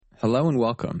Hello and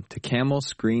welcome to Camel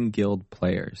Screen Guild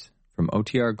Players from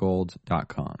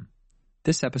OTRGold.com.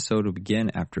 This episode will begin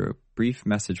after a brief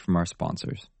message from our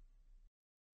sponsors.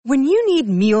 When you need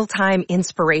mealtime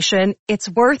inspiration, it's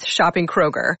worth shopping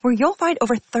Kroger, where you'll find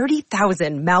over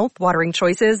 30,000 mouth-watering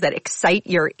choices that excite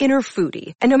your inner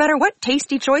foodie. And no matter what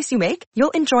tasty choice you make,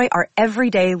 you'll enjoy our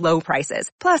everyday low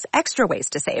prices, plus extra ways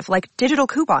to save, like digital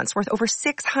coupons worth over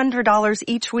 $600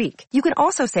 each week. You can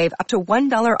also save up to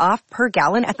 $1 off per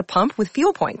gallon at the pump with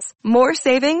fuel points. More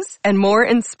savings and more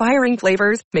inspiring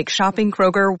flavors make shopping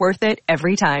Kroger worth it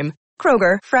every time.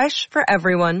 Kroger, fresh for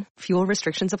everyone. Fuel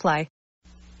restrictions apply.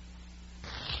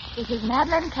 This is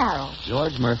Madeline Carroll,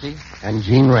 George Murphy, and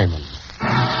Gene Raymond.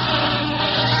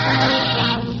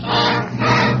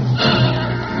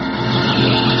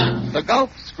 The Gulf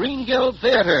Screen Guild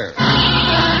Theater.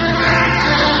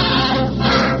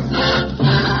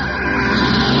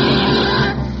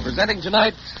 Presenting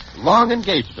tonight, Long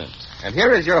Engagement. And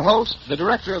here is your host, the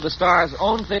director of the Star's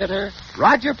own theater,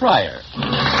 Roger Pryor.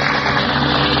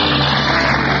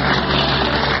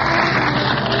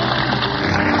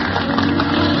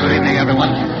 Good evening,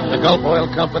 everyone. The Gulf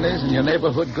Oil Companies and your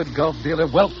neighborhood good Gulf dealer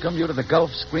welcome you to the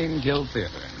Gulf Screen Guild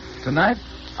Theater. Tonight,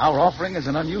 our offering is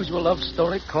an unusual love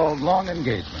story called Long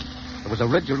Engagement. It was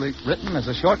originally written as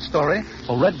a short story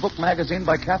for Red Book magazine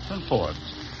by Catherine Forbes.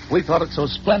 We thought it so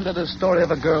splendid a story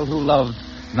of a girl who loved,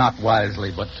 not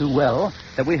wisely but too well,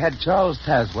 that we had Charles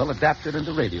Tazwell adapted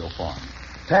into radio form.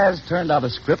 Taz turned out a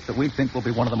script that we think will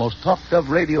be one of the most talked-of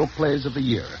radio plays of the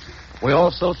year. We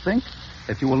also think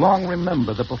that you will long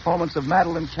remember the performance of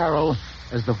Madeline Carroll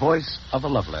as the voice of a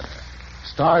love letter.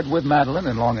 Starred with Madeline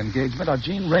in Long Engagement are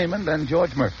Gene Raymond and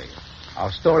George Murphy.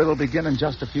 Our story will begin in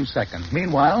just a few seconds.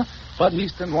 Meanwhile, Bud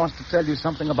Easton wants to tell you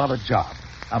something about a job,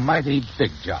 a mighty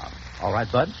big job. All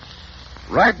right, Bud?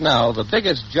 Right now, the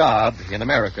biggest job in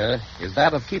America is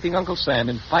that of keeping Uncle Sam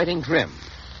in fighting trim.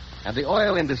 And the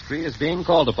oil industry is being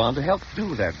called upon to help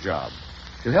do that job,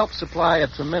 to help supply a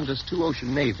tremendous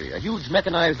two-ocean navy, a huge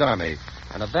mechanized army,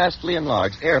 and a vastly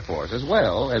enlarged air force, as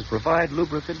well as provide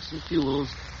lubricants and fuels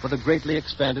for the greatly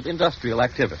expanded industrial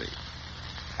activity.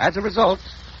 As a result,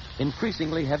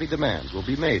 increasingly heavy demands will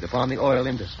be made upon the oil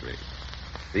industry.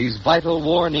 These vital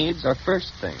war needs are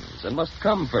first things and must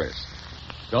come first.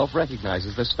 Gulf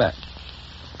recognizes this fact.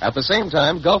 At the same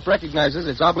time, Gulf recognizes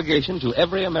its obligation to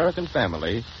every American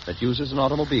family that uses an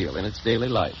automobile in its daily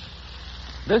life.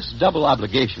 This double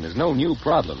obligation is no new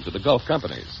problem to the Gulf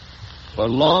companies. For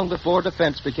long before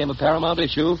defense became a paramount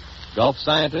issue, Gulf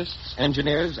scientists,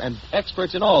 engineers, and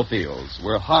experts in all fields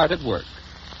were hard at work.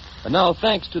 And now,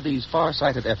 thanks to these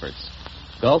far-sighted efforts,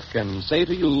 Gulf can say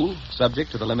to you,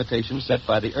 subject to the limitations set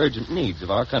by the urgent needs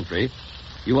of our country,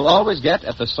 you will always get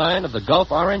at the sign of the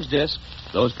Gulf Orange Disc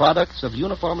those products of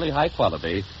uniformly high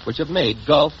quality which have made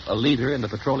Gulf a leader in the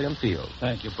petroleum field.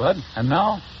 Thank you, Bud. And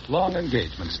now, Long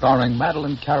Engagement, starring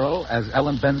Madeline Carroll as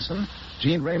Ellen Benson,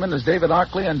 Gene Raymond as David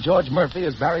Arkley, and George Murphy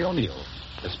as Barry O'Neill.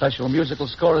 The special musical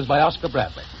score is by Oscar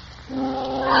Bradley.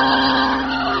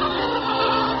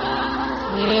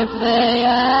 If they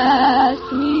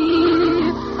asked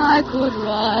me, I could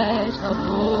write a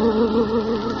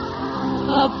book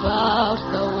about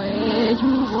the way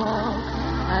you walk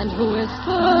and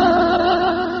whisper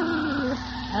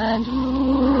and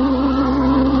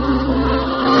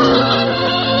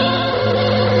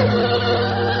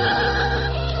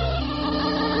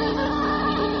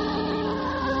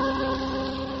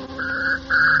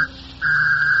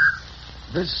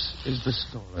This is the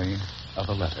story of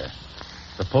a letter.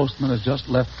 The postman has just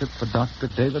left it for Dr.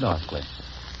 David Arkley.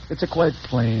 It's a quite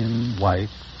plain, white,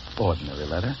 ordinary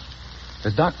letter.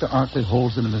 As Dr. Arkley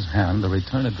holds it in his hand, the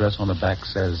return address on the back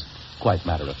says, quite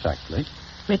matter-of-factly,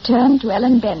 Return to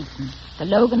Ellen Benson, the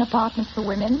Logan Apartments for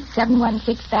Women,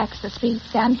 716 Baxter Street,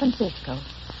 San Francisco.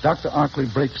 Dr.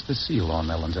 Arkley breaks the seal on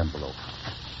Ellen's envelope,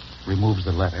 removes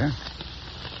the letter,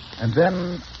 and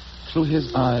then, through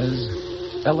his eyes,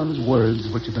 Ellen's words,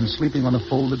 which have been sleeping on the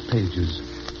folded pages,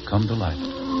 come to life.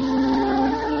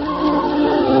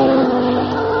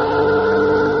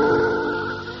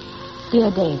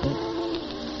 Dear David,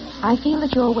 I feel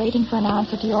that you're waiting for an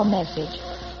answer to your message,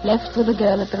 left with a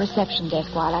girl at the reception desk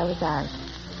while I was out.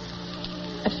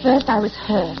 At first I was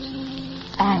hurt,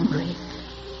 angry.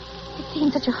 It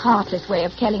seemed such a heartless way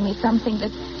of telling me something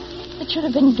that should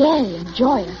have been gay and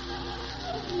joyous.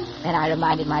 Then I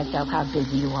reminded myself how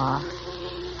busy you are.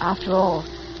 After all,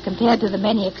 compared to the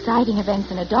many exciting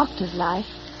events in a doctor's life,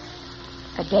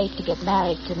 a date to get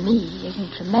married to me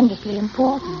isn't tremendously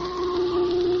important.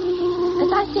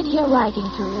 As I sit here writing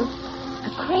to you, a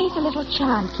crazy little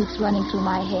chant keeps running through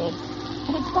my head,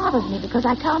 and it bothers me because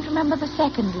I can't remember the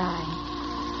second line.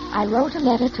 I wrote a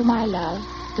letter to my love,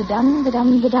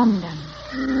 da-dum-da-dum-da-dum-dum.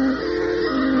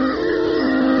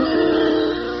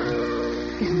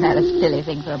 Isn't that a silly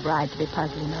thing for a bride to be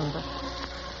puzzling over?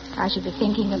 I should be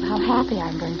thinking of how happy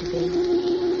I'm going to be.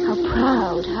 How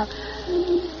proud, how...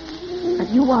 But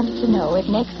you wanted to know if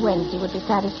next Wednesday would be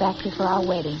satisfactory for our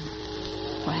wedding.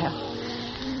 Well,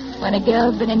 when a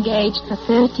girl's been engaged for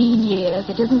 13 years,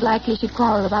 it isn't likely she'd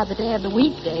quarrel about the day of the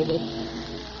week, David.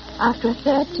 After a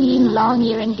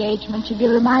 13-long-year engagement, she'd be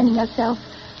reminding herself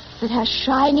that her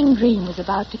shining dream was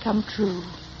about to come true.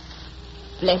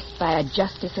 Blessed by a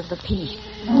justice of the peace.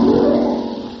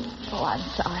 Oh, I'm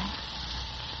sorry.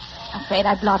 I'm afraid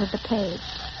I blotted the page.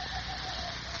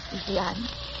 You see,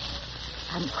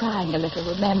 I'm crying a little,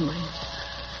 remembering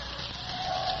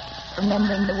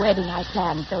the wedding I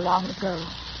planned so long ago.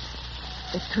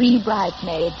 The 3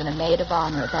 bridesmaids and a maid of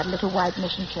honor at that little white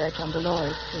mission church on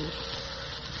Dolores Street.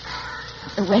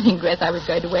 The wedding dress I was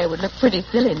going to wear would look pretty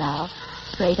silly now.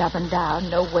 Straight up and down,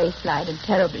 no waistline, and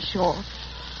terribly short.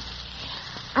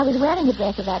 I was wearing a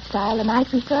dress of that style the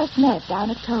night we first met down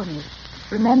at Tony's.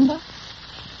 Remember?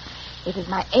 It was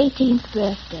my 18th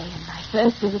birthday and my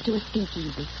first visit to a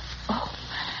speakeasy. Oh,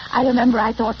 I remember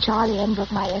I thought Charlie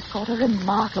Enbrook, my escort, a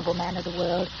remarkable man of the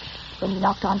world when he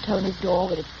knocked on Tony's door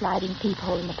with its sliding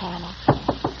peephole in the panel.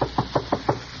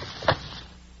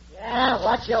 Yeah,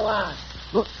 what you want?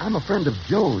 Look, I'm a friend of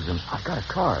Joe's, and I've got a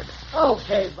card.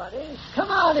 Okay, buddy. Come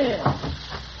on in.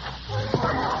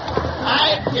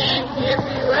 I can't give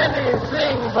you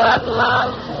anything but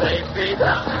love, baby. It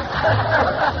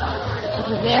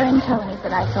was there in Tony's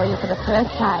that I saw you for the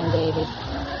first time, David.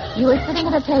 You were sitting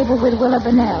at a table with Willa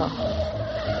Bonnell.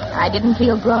 I didn't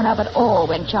feel grown up at all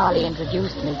when Charlie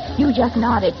introduced me. You just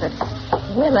nodded, but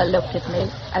Willa looked at me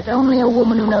as only a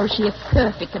woman who knows she is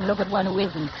perfect can look at one who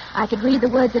isn't. I could read the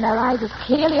words in her eyes as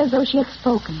clearly as though she had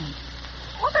spoken them.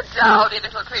 What a dowdy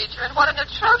little creature, and what an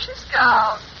atrocious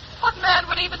gown. What man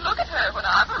would even look at her when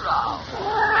I'm around?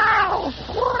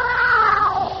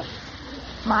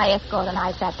 My escort and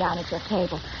I sat down at your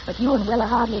table, but you and Willa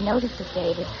hardly noticed us,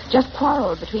 David. Just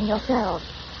quarreled between yourselves.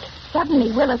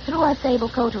 Suddenly, Willa threw her sable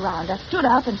coat around us, stood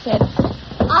up, and said,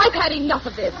 I've had enough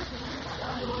of this.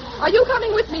 Are you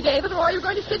coming with me, David, or are you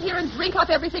going to sit here and drink up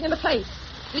everything in the place?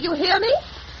 Did you hear me?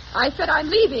 I said I'm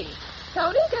leaving.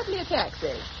 Tony, get me a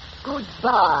taxi.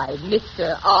 Goodbye,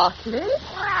 Mr. Artley.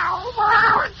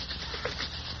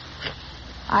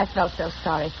 I felt so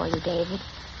sorry for you, David.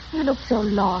 You looked so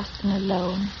lost and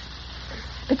alone.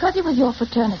 Because he was your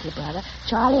fraternity brother,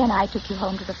 Charlie and I took you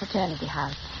home to the fraternity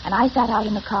house, and I sat out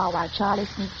in the car while Charlie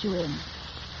sneaked you in.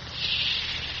 Shh.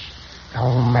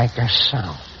 Don't make a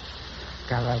sound.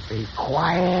 Gotta be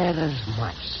quiet as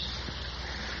mice.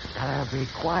 Gotta be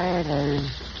quiet as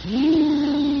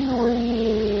teeny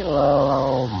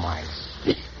little mice.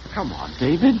 Come on,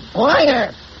 David.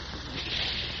 Quiet!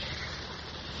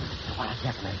 You want to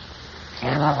get me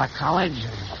canned out of college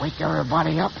and wake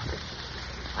everybody up?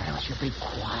 Why don't you be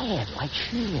quiet like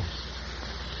she is?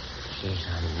 She's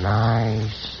a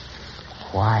nice,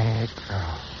 quiet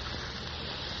girl.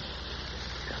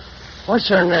 What's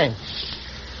her name?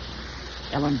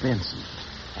 Ellen Benson.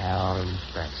 Ellen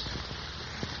Benson.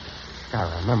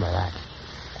 Gotta remember that.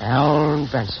 Ellen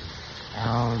Benson.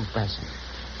 Ellen Benson.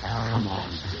 Ellen Come on,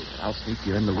 Benson. David. I'll sneak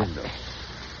you in the window.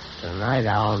 Good night,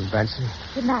 Ellen Benson.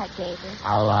 Good night, David.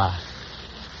 I'll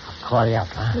call you up,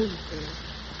 huh? Please, please.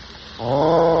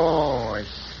 Oh,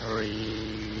 it's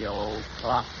 3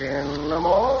 o'clock in the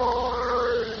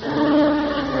morning.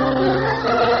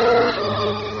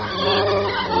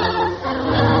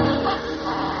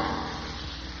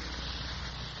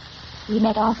 We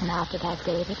met often after that,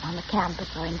 David, on the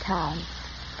campus or in town.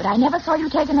 But I never saw you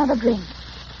take another drink.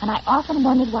 And I often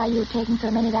wondered why you had taken so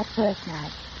many that first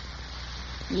night.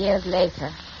 Years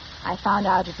later, I found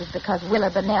out it was because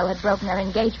Willa Bonnell had broken her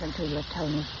engagement to you at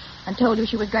Tony's and told you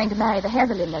she was going to marry the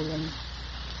Heatherly millions.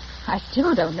 I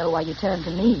still don't know why you turned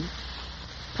to me.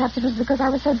 Perhaps it was because I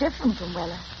was so different from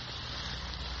Willa.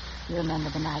 You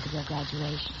remember the night of your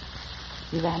graduation.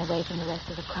 You ran away from the rest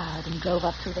of the crowd and drove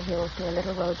up through the hills to a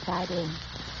little roadside inn.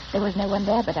 There was no one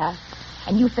there but us,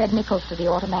 and you fed nickels to the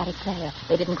automatic player.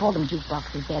 They didn't call them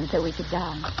jukeboxes then, so we could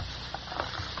dance.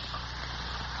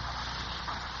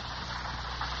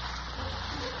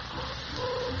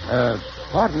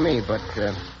 Pardon me, but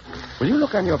will you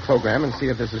look on your program and see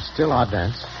if this is still our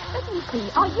dance? Let me see.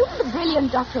 Are you the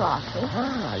brilliant Dr. Arthur?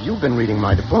 Ah, you've been reading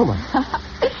my diploma.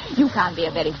 You can't be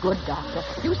a very good doctor.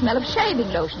 You smell of shaving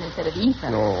lotion instead of ether.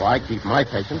 No, I keep my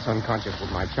patients unconscious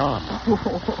with my charm.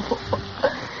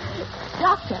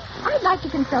 Doctor, I'd like to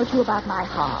consult you about my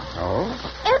heart. Oh?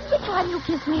 Every time you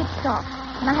kiss me, it stops.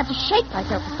 and I have to shake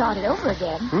myself to start it over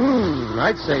again.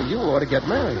 I'd say you ought to get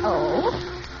married. Oh?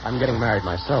 I'm getting married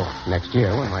myself next year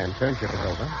when my internship is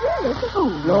over. Really? To who?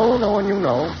 No one you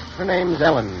know. Her name's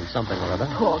Ellen something or other.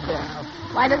 Poor girl.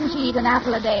 Why doesn't she eat an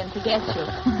apple a day and forget you?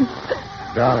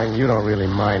 Darling, you don't really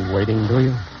mind waiting, do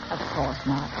you? Of course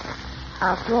not.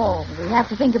 After all, we have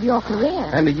to think of your career.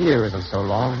 And a year isn't so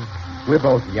long. We're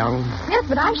both young. Yes,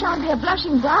 but I shan't be a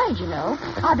blushing bride, you know.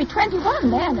 I'll be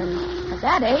 21 then, and at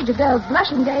that age, a girl's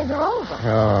blushing days are over.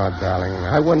 Oh, darling,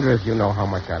 I wonder if you know how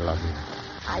much I love you.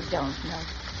 I don't know.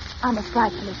 I'm a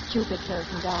frightfully stupid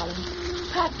person, darling.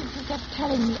 Perhaps it's just kept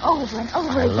telling me over and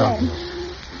over I again. love you.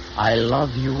 I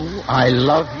love you. I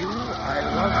love you. I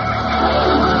love you.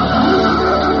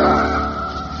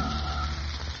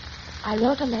 I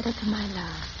wrote a letter to my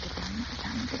love.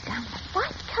 But why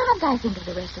can't I think of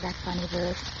the rest of that funny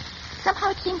verse?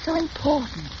 Somehow it seems so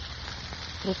important.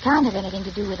 But it can't have anything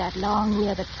to do with that long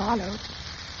year that followed.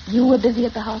 You were busy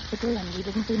at the hospital, and we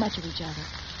didn't see much of each other.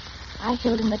 I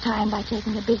filled in the time by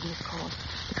taking a business course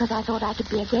because I thought I could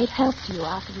be a great help to you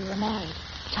after we were married,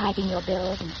 typing your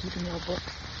bills and keeping your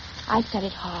books. I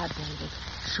studied hard, David.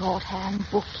 Shorthand,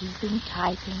 bookkeeping,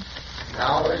 typing.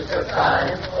 Now is the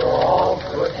time for all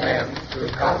good men to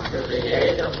come to the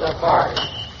aid of the party.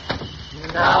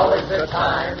 Now is the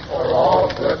time for all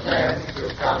good men to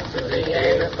come to the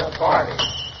aid of the party.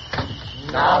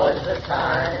 Now is the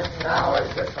time, now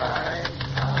is the time,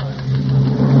 now is the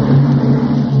time.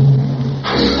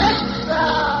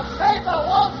 Paper,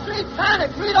 Wall Street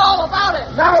panic. Read all about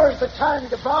it. Now is the time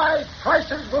to buy.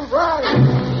 Prices will rise.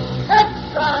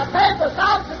 Extra paper,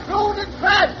 thousands crude and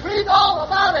crash. Read all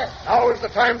about it. Now is the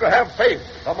time to have faith.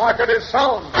 The market is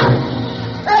sound.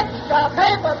 Extra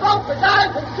paper, broker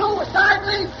dives and suicide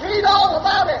leads. Read all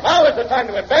about it. Now is the time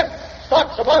to invest.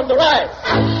 Stocks are on the rise.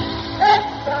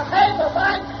 Extra paper,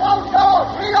 banks close doors.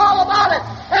 Read all about it.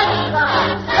 Extra.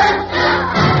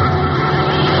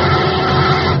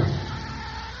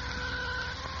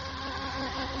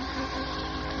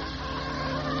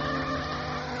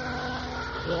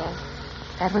 Yes,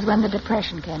 that was when the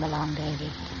Depression came along,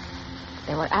 David.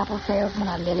 There were apple salesmen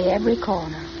on nearly every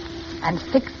corner, and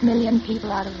 6 million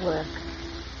people out of work.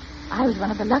 I was one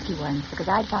of the lucky ones because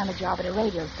I'd found a job at a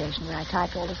radio station where I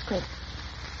typed all the scripts.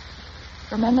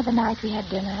 Remember the night we had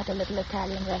dinner at a little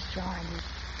Italian restaurant,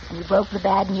 and you broke the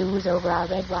bad news over our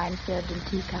red wine served in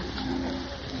teacups?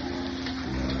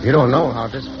 You don't know how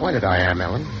disappointed I am,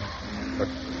 Ellen. But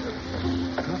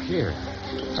look here.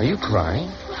 Are you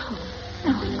crying?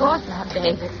 No, of course not,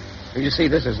 David. You see,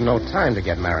 this is no time to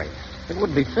get married. It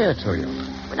wouldn't be fair to you.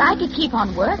 But I could keep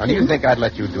on working. Now, do you think I'd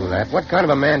let you do that? What kind of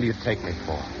a man do you take me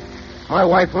for? My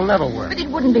wife will never work. But it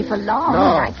wouldn't be for long.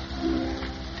 No.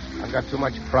 I've got too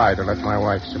much pride to let my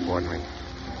wife support me.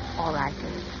 All right,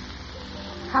 David.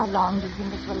 How long do you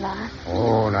think this will last?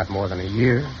 Oh, not more than a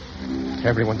year.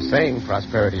 Everyone's saying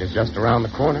prosperity is just around the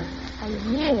corner. A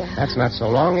year? That's not so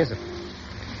long, is it?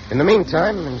 In the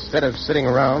meantime, instead of sitting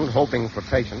around hoping for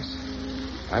patience,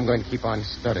 I'm going to keep on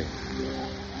studying.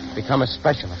 Become a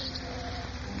specialist.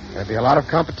 There'll be a lot of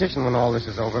competition when all this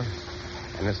is over.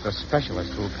 And it's the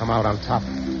specialist who'll come out on top. You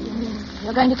mean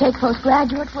you're going to take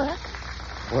postgraduate work?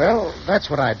 Well, that's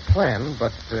what I'd planned,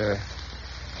 but,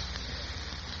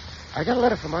 I got a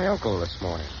letter from my uncle this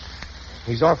morning.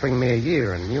 He's offering me a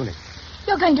year in Munich.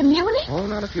 You're going to Munich? Oh,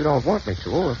 not if you don't want me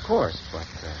to, of course, but,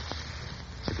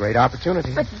 it's a great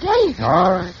opportunity. But, David...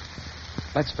 All right.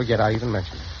 Let's forget I even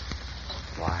mentioned it.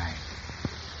 Why?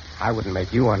 I wouldn't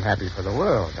make you unhappy for the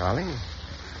world, darling.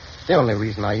 The only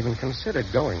reason I even considered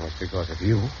going was because of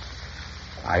you.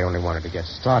 I only wanted to get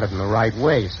started in the right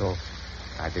way, so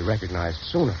I'd be recognized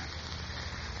sooner.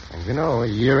 And you know, a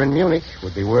year in Munich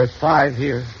would be worth 5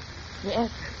 here.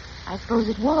 Yes, I suppose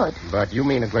it would. But you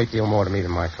mean a great deal more to me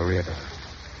than my career does.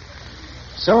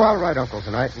 So I'll write Uncle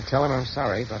tonight and tell him I'm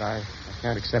sorry, but I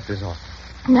can't accept his offer.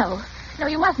 No,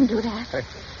 you mustn't do that.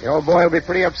 The old boy will be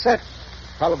pretty upset.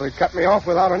 Probably cut me off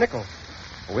without a nickel.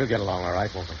 We'll get along all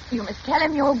right, won't we? You must tell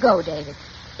him you'll go, David.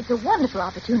 It's a wonderful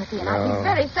opportunity, and I'd be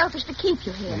very selfish to keep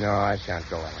you here. No, I shan't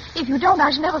go, Ellen. If you don't,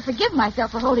 I shall never forgive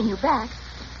myself for holding you back.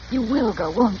 You will go,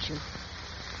 won't you?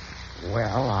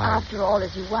 Well, After all,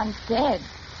 as you once said,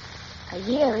 a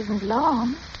year isn't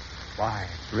long. Why,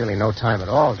 it's really no time at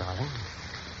all, darling.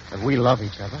 But we love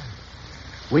each other.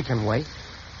 We can wait.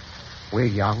 We're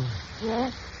young.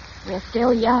 Yes, we're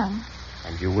still young.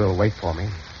 And you will wait for me,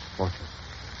 won't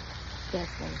you? Yes,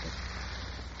 David.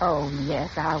 Oh,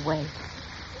 yes, I'll wait.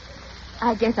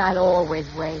 I guess I'll always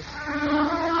wait.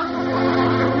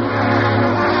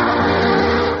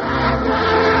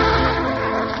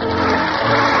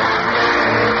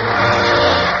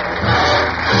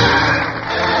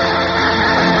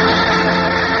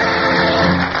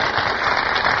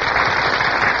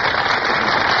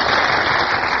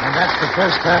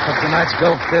 first half of tonight's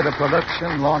Gulf Theater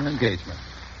production, Long Engagement.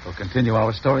 We'll continue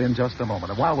our story in just a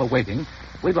moment. And while we're waiting,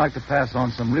 we'd like to pass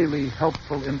on some really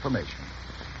helpful information.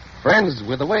 Friends,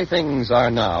 with the way things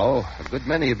are now, a good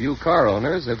many of you car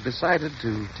owners have decided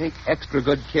to take extra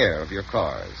good care of your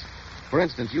cars. For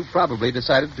instance, you probably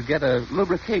decided to get a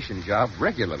lubrication job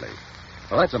regularly.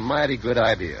 Well, that's a mighty good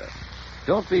idea.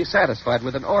 Don't be satisfied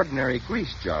with an ordinary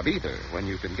grease job either, when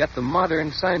you can get the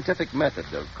modern scientific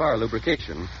method of car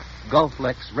lubrication,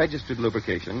 Gulflex registered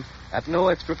lubrication, at no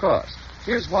extra cost.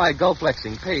 Here's why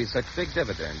Gulflexing pays such big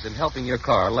dividends in helping your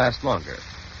car last longer.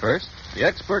 First, the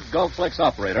expert Gulflex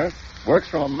operator works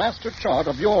from a master chart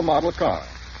of your model car,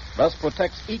 thus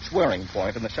protects each wearing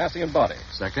point in the chassis and body.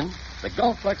 Second, the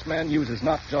Gulflex man uses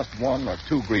not just 1 or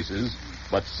 2 greases,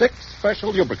 but 6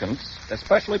 special lubricants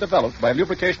especially developed by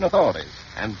lubrication authorities.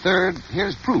 And third,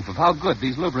 here's proof of how good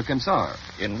these lubricants are.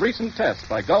 In recent tests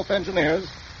by Gulf engineers,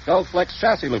 Gulflex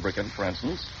chassis lubricant, for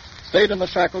instance, stayed in the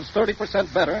shackles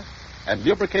 30% better and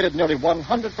lubricated nearly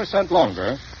 100%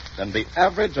 longer than the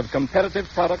average of competitive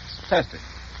products tested.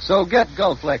 So get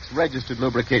Gulflex registered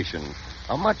lubrication,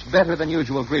 a much better than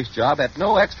usual grease job at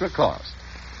no extra cost.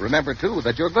 Remember, too,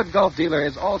 that your good Gulf dealer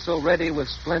is also ready with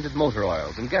splendid motor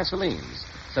oils and gasolines,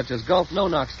 such as Gulf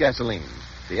No-Nox gasoline,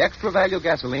 the extra value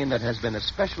gasoline that has been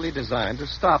especially designed to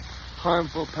stop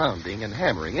harmful pounding and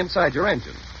hammering inside your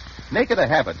engine. Make it a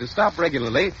habit to stop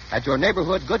regularly at your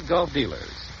neighborhood good Gulf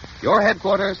dealers, your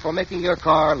headquarters for making your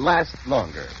car last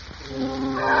longer.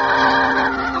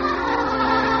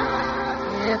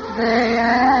 If they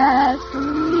asked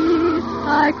me,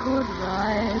 I could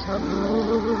write a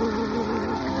book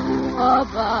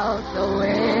about the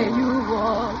way you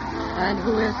walk and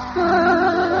whisper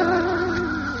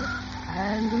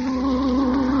and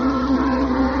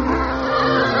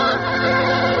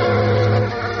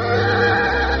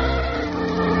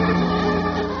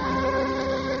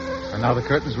And now the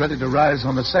curtain's ready to rise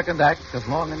on the second act of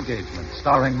Long Engagement,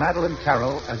 starring Madeline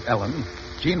Carroll as Ellen,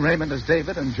 Gene Raymond as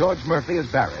David, and George Murphy as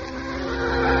Barry.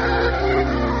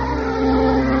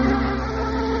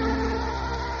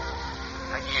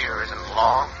 A year isn't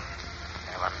long.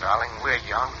 Ellen, darling, we're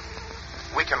young.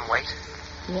 We can wait.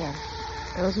 Yes,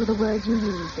 those were the words you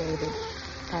used, David.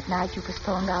 That night you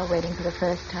postponed our wedding for the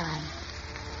first time.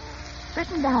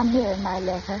 Written down here in my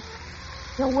letter,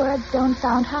 your words don't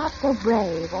sound half so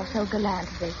brave or so gallant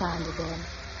as they sounded then.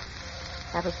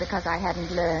 That was because I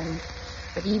hadn't learned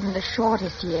that even the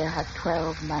shortest year has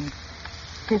 12 months,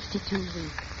 52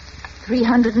 weeks,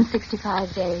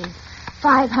 365 days,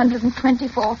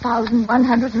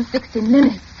 524,160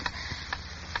 minutes.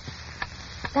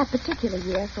 That particular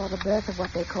year saw the birth of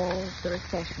what they call the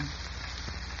recession.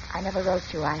 I never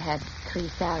wrote you I had 3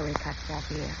 salary cuts that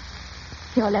year.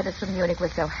 Your letters from Munich were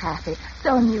so happy,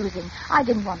 so amusing. I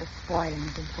didn't want to spoil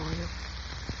anything for you.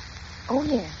 Oh,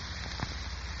 yes.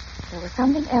 There was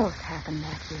something else happened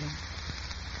that year.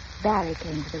 Barry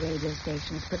came to the radio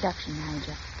station as production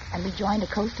manager, and we joined a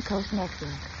coast-to-coast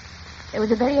network. It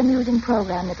was a very amusing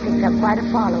program that picked up quite a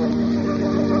following.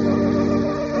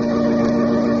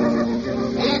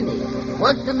 Andy,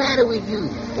 what's the matter with you?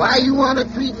 Why you want to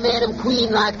treat Madam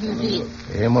Queen like you did?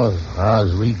 Amos, I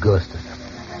was regusted.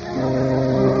 Do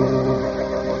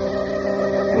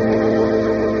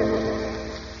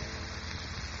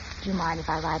you mind if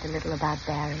I write a little about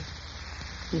Barry?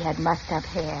 He had mussed-up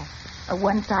hair, a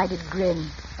one-sided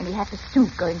grin, and he had to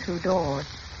stoop going through doors.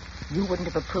 You wouldn't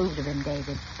have approved of him,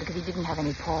 David, because he didn't have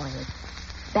any poise.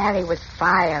 Barry was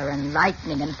fire and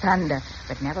lightning and thunder,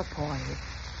 but never poise.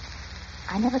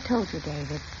 I never told you,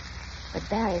 David, but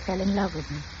Barry fell in love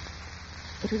with me.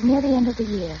 It was near the end of the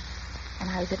year, and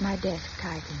I was at my desk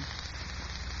typing.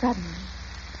 Suddenly,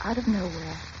 out of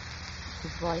nowhere,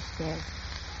 his voice said,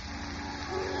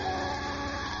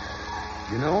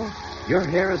 You know, your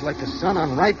hair is like the sun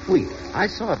on ripe wheat. I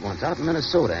saw it once out in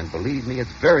Minnesota, and believe me,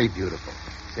 it's very beautiful.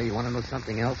 Say, you want to know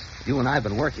something else? You and I have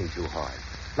been working too hard.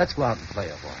 Let's go out and play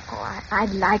a while. Oh,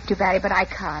 I'd like to, Barry, but I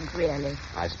can't, really.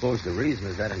 I suppose the reason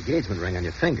is that engagement ring on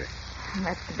your finger.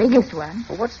 That's the biggest one.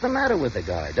 Well, what's the matter with the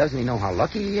guy? Doesn't he know how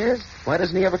lucky he is? Why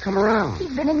doesn't he ever come around?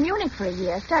 He's been in Munich for a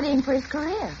year, studying for his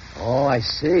career. Oh, I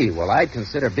see. Well, I'd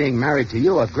consider being married to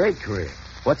you a great career.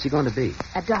 What's he going to be?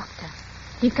 A doctor.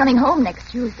 He's coming home next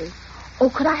Tuesday. Oh,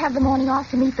 could I have the morning off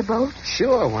to meet the boat?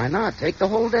 Sure, why not? Take the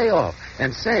whole day off.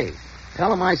 And say,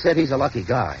 tell him I said he's a lucky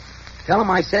guy. Tell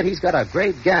him I said he's got a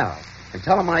great gal. And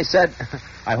tell him I said,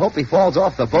 I hope he falls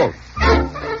off the boat.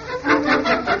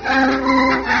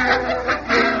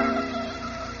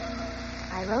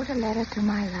 I wrote a letter to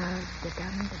my love.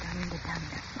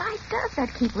 Why does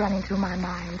that keep running through my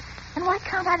mind? And why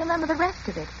can't I remember the rest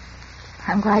of it?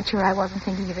 I'm quite sure I wasn't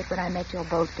thinking of it when I met your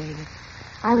boat, David.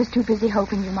 I was too busy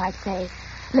hoping you might say,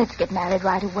 let's get married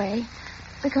right away.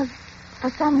 Because for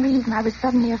some reason I was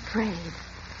suddenly afraid.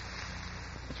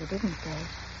 But you didn't say.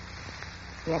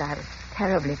 Yet I was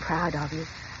terribly proud of you.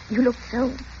 You looked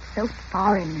so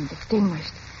foreign and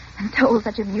distinguished, and told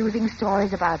such amusing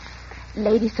stories about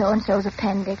Lady So-and-so's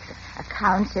appendix, a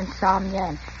count's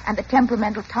insomnia, and the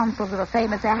temperamental tonsils of a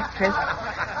famous actress.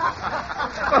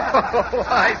 Oh,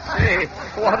 I see.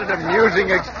 What an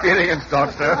amusing experience,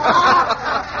 Doctor.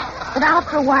 But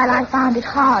after a while, I found it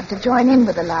hard to join in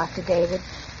with the laughter, David.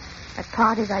 At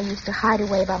parties, I used to hide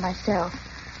away by myself.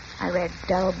 I read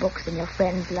dull books in your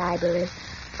friends' libraries,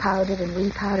 powdered and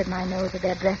repowdered my nose at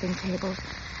their dressing tables,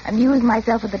 amused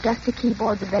myself with the dusty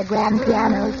keyboards of their grand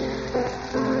pianos.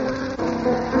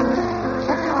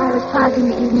 That's how I was passing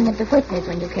the evening at the Whitney's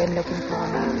when you came looking for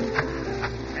me.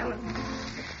 Ellen,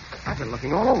 I've been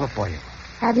looking all over for you.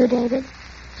 Have you, David?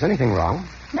 Is anything wrong?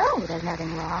 No, there's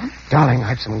nothing wrong. Darling,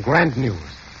 I've some grand news.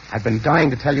 I've been dying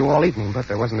to tell you all evening, but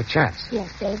there wasn't a chance. Yes,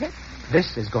 David?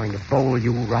 This is going to bowl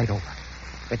you right over.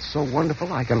 It's so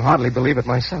wonderful, I can hardly believe it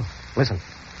myself. Listen,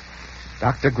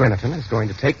 Dr. Grenneton is going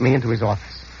to take me into his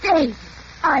office. David,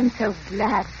 I'm so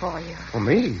glad for you. For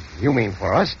me? You mean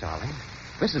for us, darling.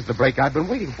 This is the break I've been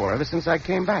waiting for ever since I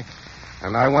came back.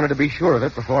 And I wanted to be sure of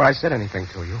it before I said anything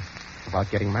to you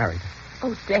about getting married.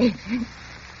 Oh, David,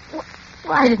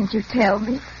 why didn't you tell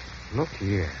me? Look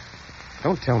here.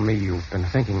 Don't tell me you've been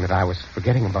thinking that I was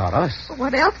forgetting about us.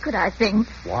 What else could I think?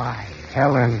 Why,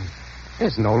 Helen,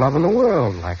 there's no love in the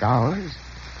world like ours.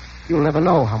 You'll never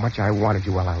know how much I wanted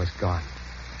you while I was gone.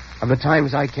 Of the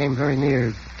times I came very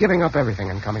near giving up everything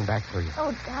and coming back to you.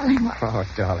 Oh, darling. Oh,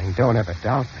 darling, don't ever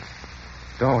doubt me.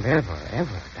 Don't ever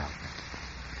doubt me.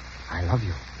 I love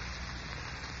you.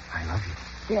 I love you.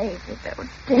 David, oh,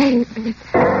 David.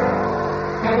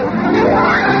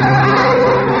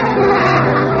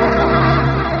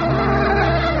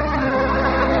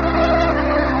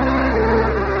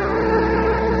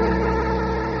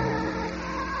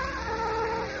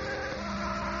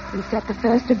 We set the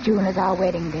 1st of June as our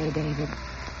wedding day, David.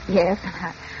 Yes,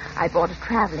 I bought a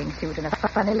traveling suit and a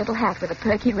funny little hat with a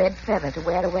perky red feather to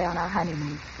wear away on our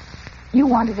honeymoon. You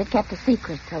wanted it kept a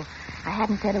secret, so I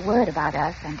hadn't said a word about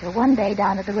us until one day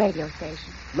down at the radio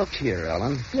station. Look here,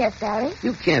 Ellen. Yes, Barry?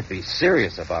 You can't be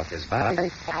serious about this,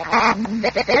 Barry. I am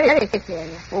very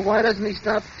serious. Well, why doesn't he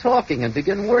stop talking and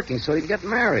begin working so he can get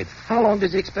married? How long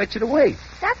does he expect you to wait?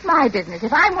 That's my business.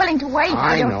 If I'm willing to wait,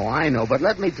 I know, but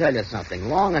let me tell you something.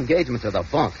 Long engagements are the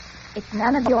bunk. It's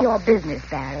none of your business,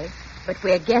 Barry. But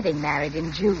we're getting married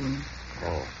in June.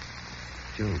 Oh,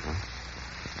 June, huh?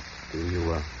 Do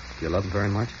you love him very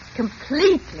much?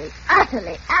 Completely,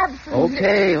 utterly, absolutely.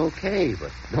 Okay,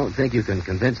 but don't think you can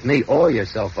convince me or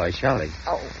yourself by shouting.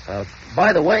 Oh.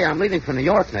 By the way, I'm leaving for New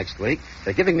York next week.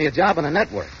 They're giving me a job on a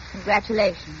network.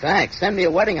 Congratulations. Thanks. Send me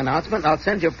a wedding announcement, and I'll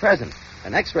send you a present.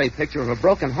 An X-ray picture of a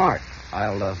broken heart.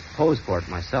 I'll pose for it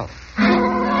myself.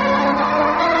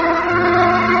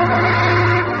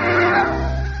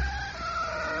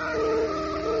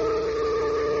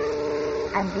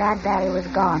 I'm glad Barry was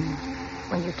gone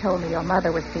when you told me your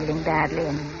mother was feeling badly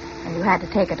and you had to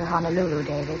take her to Honolulu,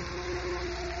 David.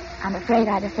 I'm afraid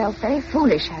I'd have felt very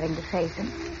foolish having to face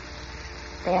him.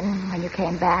 Then, when you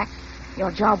came back,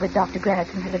 your job with Dr.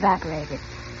 Grenneton had evaporated.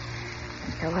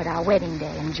 And so had our wedding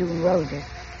day and June roses.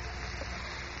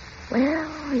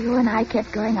 Well, you and I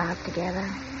kept going out together.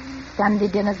 Sunday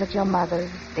dinners at your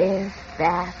mother's, this,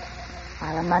 that,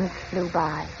 while a month flew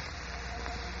by.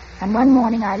 And one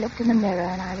morning I looked in the mirror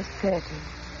and I was 30.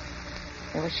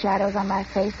 There were shadows on my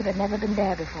face that had never been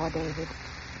there before, David.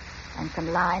 And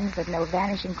some lines that no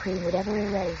vanishing cream would ever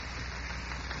erase.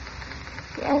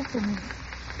 Yes, and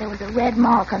there was a red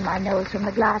mark on my nose from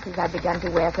the glasses I'd begun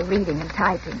to wear for reading and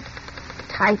typing.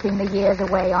 Typing the years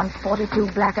away on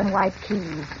 42 black and white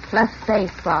keys, plus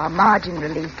spacebar, margin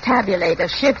release, tabulator,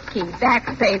 shift key,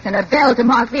 backspace, and a bell to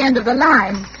mark the end of the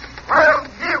line. Well,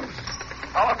 news.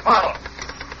 Our follow.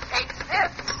 Hey,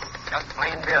 Smith. Just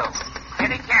plain Bill.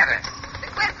 Kitty Cannon. The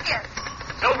Quiskin.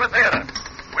 Silver Theater.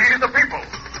 We the people.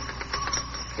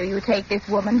 Do you take this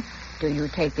woman? Do you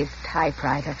take this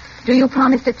typewriter? Do you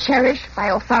promise to cherish by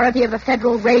authority of the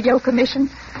Federal Radio Commission?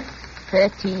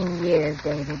 13 years,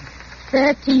 David.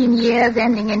 13 years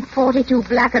ending in 42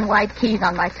 black and white keys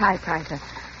on my typewriter.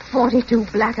 42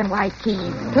 black and white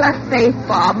keys, plus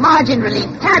spacebar, margin release,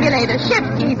 tabulator,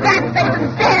 shift key, backspace,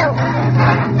 and bell.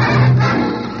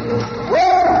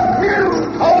 Well,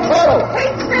 news. Our follow. Hey,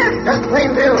 Smith. Just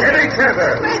plain Bill. Kitty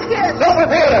Cannon. Quiskin. Silver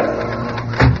Theater.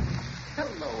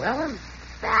 Hello, Ellen.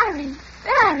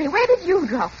 Barry, where did you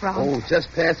drop from? Oh,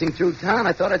 just passing through town.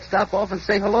 I thought I'd stop off and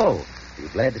say hello. You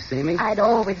glad to see me? I'd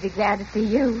always be glad to see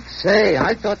you. Say,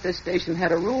 I thought this station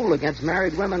had a rule against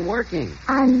married women working.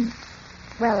 I'm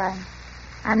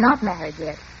not married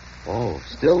yet. Oh,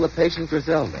 still the patient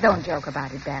Griselda. Don't joke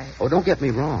about it, Barry. Oh, don't get me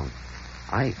wrong.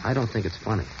 I don't think it's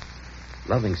funny.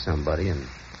 Loving somebody and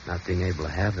not being able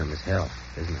to have them is hell,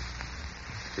 isn't it?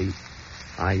 See,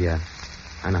 I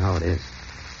know how it is.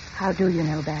 How do you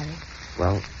know, Barry?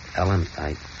 Well, Ellen,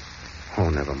 oh,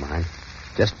 never mind.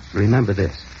 Just remember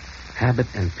this. Habit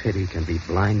and pity can be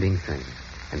blinding things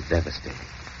and devastating.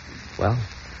 Well,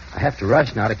 I have to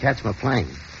rush now to catch my plane.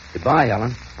 Goodbye,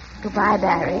 Ellen. Goodbye,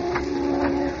 Barry.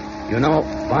 You know,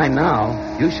 by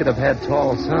now, you should have had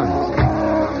tall sons.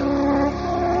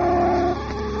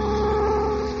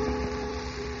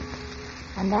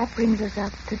 And that brings us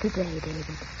up to today,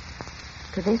 David.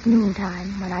 To this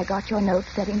noontime, when I got your note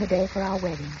setting the day for our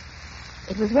wedding.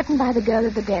 It was written by the girl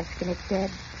at the desk, and it said,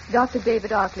 Dr.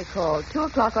 David Arkley called. 2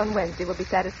 o'clock on Wednesday will be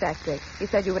satisfactory. He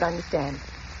said you would understand.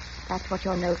 That's what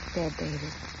your note said,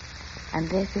 David. And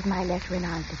this is my letter in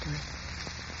answer to it.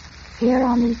 Here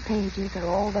on these pages are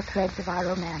all the threads of our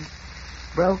romance.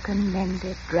 Broken,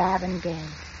 mended, drab, and gay.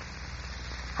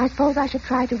 I suppose I should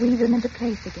try to weave them into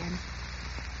place again.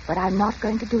 But I'm not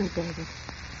going to do it, David.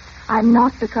 I'm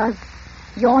not, because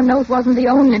your note wasn't the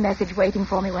only message waiting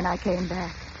for me when I came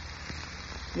back.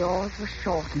 Yours was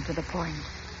short and to the point.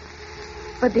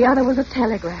 But the other was a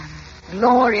telegram,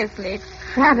 gloriously,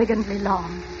 extravagantly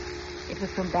long. It was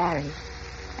from Barry,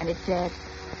 and it said,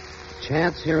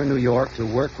 Chance here in New York to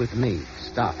work with me.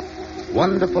 Stop.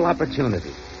 Wonderful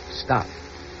opportunity. Stop.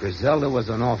 Griselda was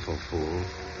an awful fool,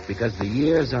 because the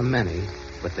years are many,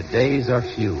 but the days are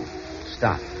few.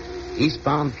 Stop.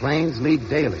 Eastbound planes leave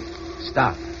daily.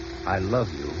 Stop. I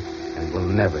love you and will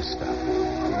never stop.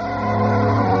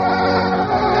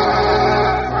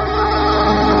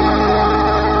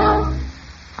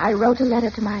 I wrote a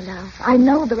letter to my love. I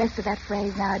know the rest of that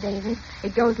phrase now, David.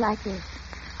 It goes like this.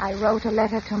 I wrote a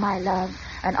letter to my love,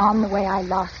 and on the way I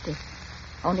lost it.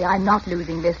 Only I'm not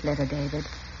losing this letter, David.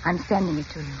 I'm sending it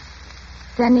to you.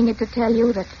 Sending it to tell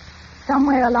you that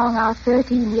somewhere along our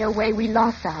 13-year way we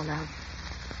lost our love.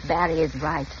 Barry is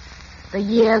right. The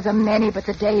years are many, but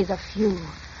the days are few.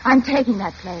 I'm taking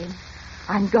that plane.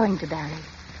 I'm going to Barry.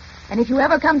 And if you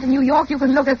ever come to New York, you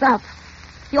can look us up.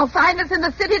 You'll find us in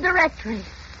the city directory.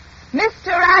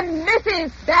 Mr. and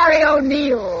Mrs. Barry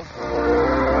O'Neill.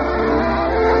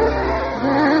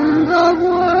 When the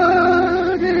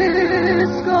world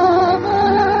discovers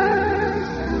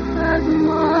that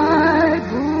my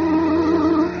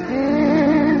book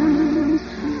ends,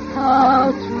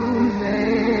 how to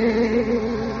make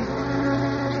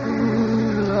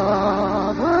true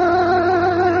lovers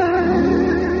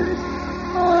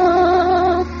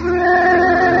a friend.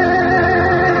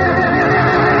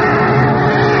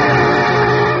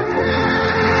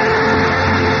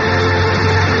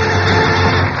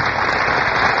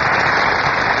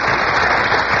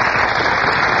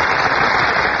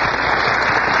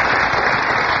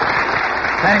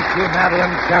 Thank you,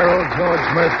 Madeline Carroll, George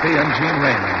Murphy, and Gene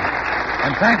Raymond.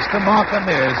 And thanks to Martha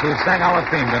Mears, who sang our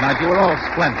theme tonight. You were all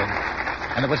splendid.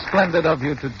 And it was splendid of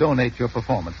you to donate your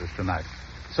performances tonight,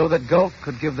 so that Gulf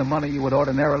could give the money you would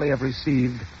ordinarily have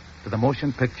received to the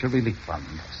Motion Picture Relief Fund.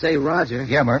 Say, Roger.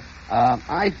 Yeah, Murph?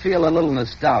 I feel a little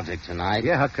nostalgic tonight.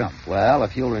 Yeah, how come? Well,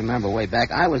 if you'll remember way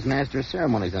back, I was master of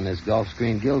ceremonies on this Gulf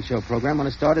Screen Guild Show program when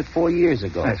it started 4 years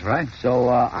ago. That's right. So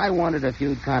I wondered if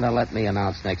you'd kind of let me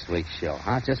announce next week's show,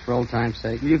 huh? Just for old time's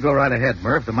sake. You go right ahead,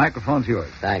 Murph. The microphone's yours.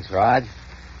 Thanks, Rod.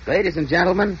 Ladies and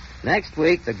gentlemen, next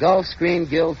week, the Gulf Screen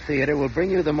Guild Theater will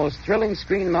bring you the most thrilling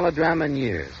screen melodrama in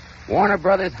years, Warner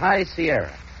Brothers' High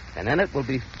Sierra. And in it will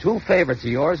be 2 favorites of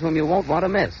yours whom you won't want to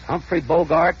miss, Humphrey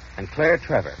Bogart and Claire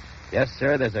Trevor. Yes,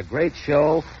 sir, there's a great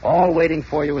show all waiting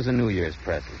for you as a New Year's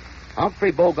present.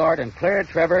 Humphrey Bogart and Claire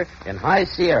Trevor in High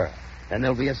Sierra. And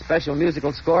there'll be a special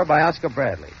musical score by Oscar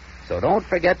Bradley. So don't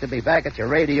forget to be back at your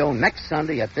radio next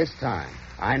Sunday at this time.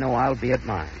 I know I'll be at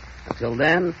mine. Until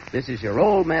then, this is your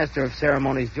old master of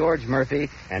ceremonies, George Murphy,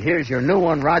 and here's your new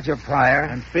one, Roger Pryor.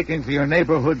 And speaking for your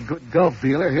neighborhood good Gulf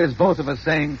dealer, here's both of us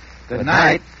saying good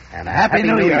night and a Happy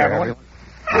New Year, everyone.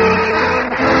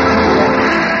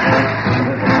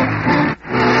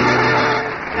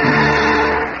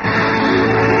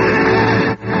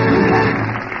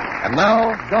 And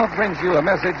now, Gulf brings you a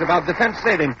message about defense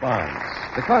savings bonds.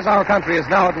 Because our country is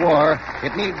now at war,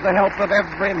 it needs the help of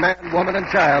every man, woman, and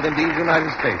child in these United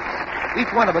States.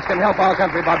 Each one of us can help our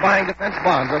country by buying defense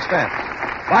bonds or stamps.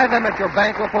 Buy them at your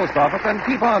bank or post office and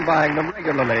keep on buying them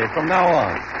regularly from now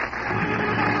on.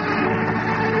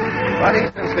 Bud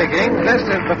Easton speaking. This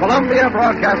is the Columbia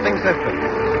Broadcasting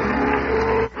System.